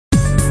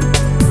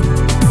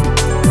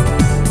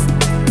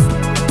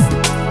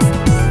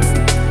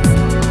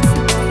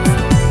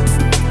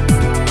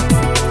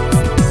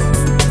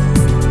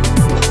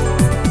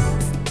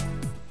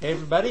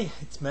everybody,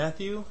 it's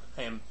Matthew.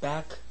 I am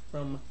back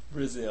from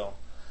Brazil.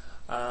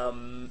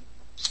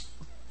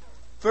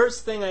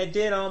 First thing I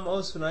did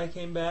almost when I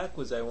came back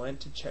was I went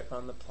to check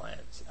on the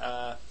plants.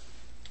 I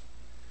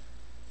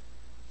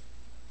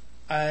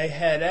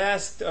had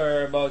asked,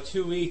 or about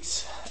 2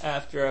 weeks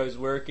after I was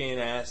working,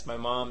 I asked my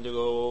mom to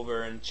go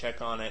over and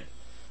check on it,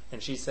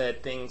 and she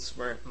said things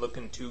weren't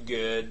looking too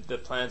good, the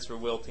plants were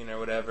wilting or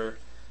whatever.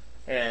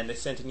 And I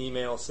sent an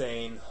email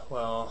saying,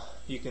 well,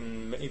 you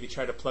can maybe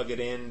try to plug it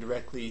in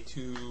directly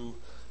to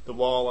the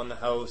wall on the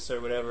house or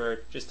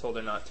whatever. Just told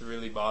her not to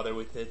really bother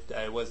with it.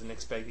 I wasn't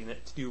expecting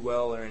it to do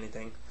well or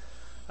anything.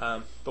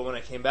 But when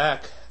I came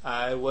back,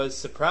 I was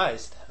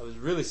surprised. I was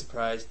really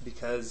surprised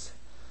because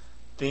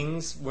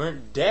things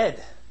weren't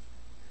dead.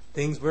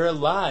 Things were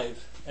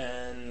alive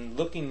and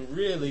looking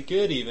really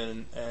good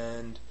even.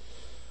 And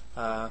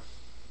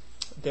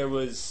there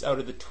was, out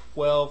of the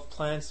 12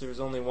 plants, there was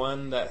only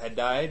one that had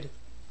died.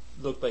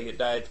 Looked like it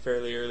died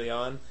fairly early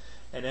on,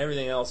 and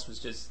everything else was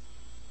just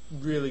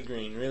really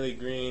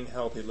green,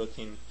 healthy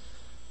looking.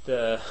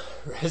 The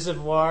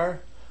reservoir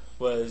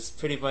was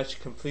pretty much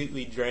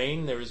completely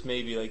drained. There was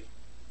maybe like,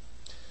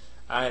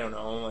 I don't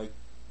know, like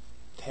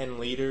 10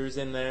 liters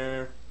in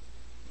there,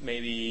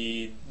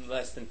 maybe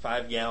less than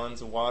 5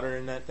 gallons of water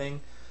in that thing.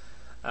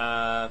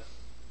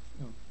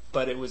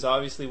 But it was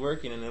obviously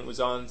working, and it was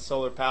on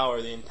solar power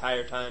the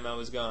entire time I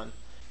was gone.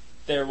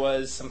 There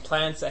was some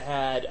plants I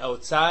had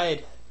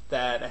outside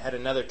that I had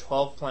another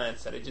 12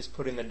 plants that I just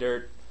put in the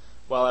dirt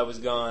while I was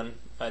gone,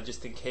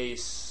 just in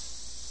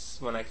case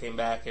when I came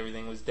back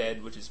everything was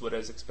dead, which is what I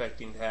was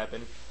expecting to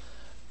happen.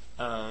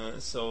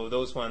 So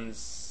those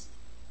ones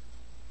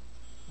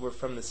were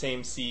from the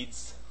same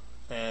seeds,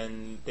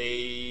 and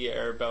they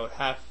are about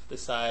half the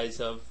size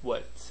of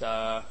what's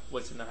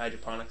in the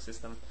hydroponic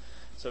system.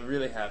 So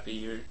really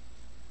happy.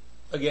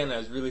 Again, I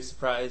was really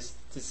surprised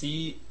to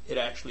see it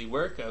actually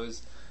work. I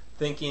was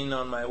thinking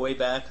on my way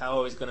back how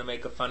I was going to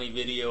make a funny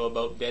video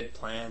about dead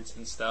plants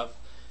and stuff,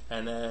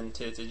 and then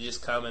to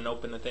just come and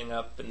open the thing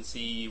up and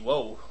see,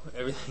 whoa,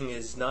 everything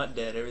is not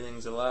dead,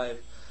 everything's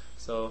alive.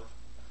 So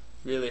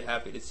really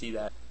happy to see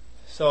that.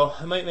 So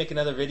I might make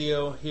another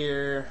video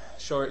here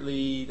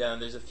shortly.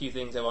 There's a few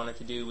things I wanted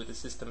to do with the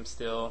system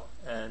still,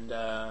 and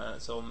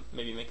so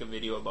maybe make a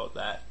video about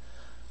that.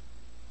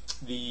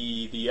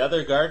 The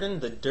other garden,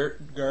 the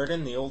dirt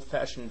garden, the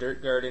old-fashioned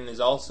dirt garden, is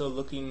also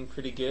looking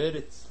pretty good.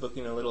 It's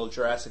looking a little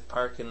Jurassic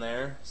Park in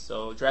there.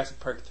 So Jurassic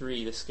Park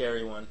 3, the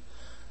scary one.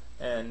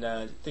 And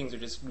things are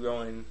just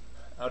growing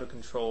out of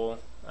control.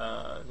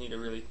 Need to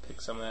really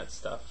pick some of that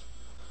stuff.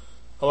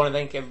 I want to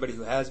thank everybody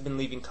who has been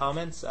leaving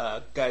comments.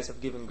 Guys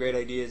have given great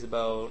ideas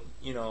about,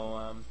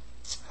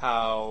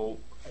 how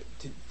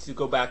to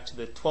go back to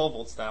the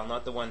 12-volt style,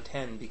 not the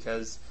 110,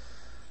 because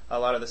a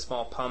lot of the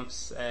small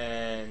pumps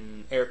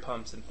and air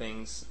pumps and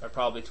things are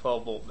probably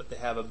 12 volt, but they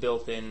have a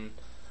built-in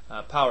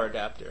power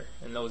adapter,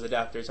 and those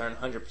adapters aren't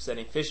 100%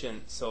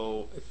 efficient.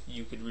 So if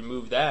you could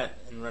remove that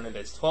and run it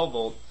as 12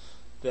 volt,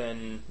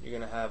 then you're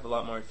going to have a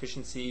lot more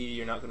efficiency.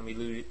 You're not going to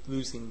be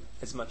losing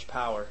as much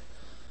power.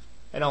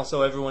 And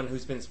also, everyone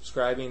who's been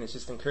subscribing, it's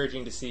just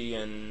encouraging to see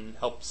and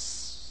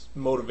helps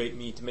motivate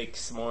me to make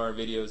some more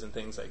videos and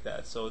things like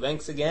that. So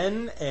thanks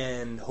again,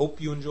 and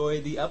hope you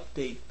enjoy the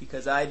update,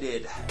 because I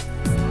did.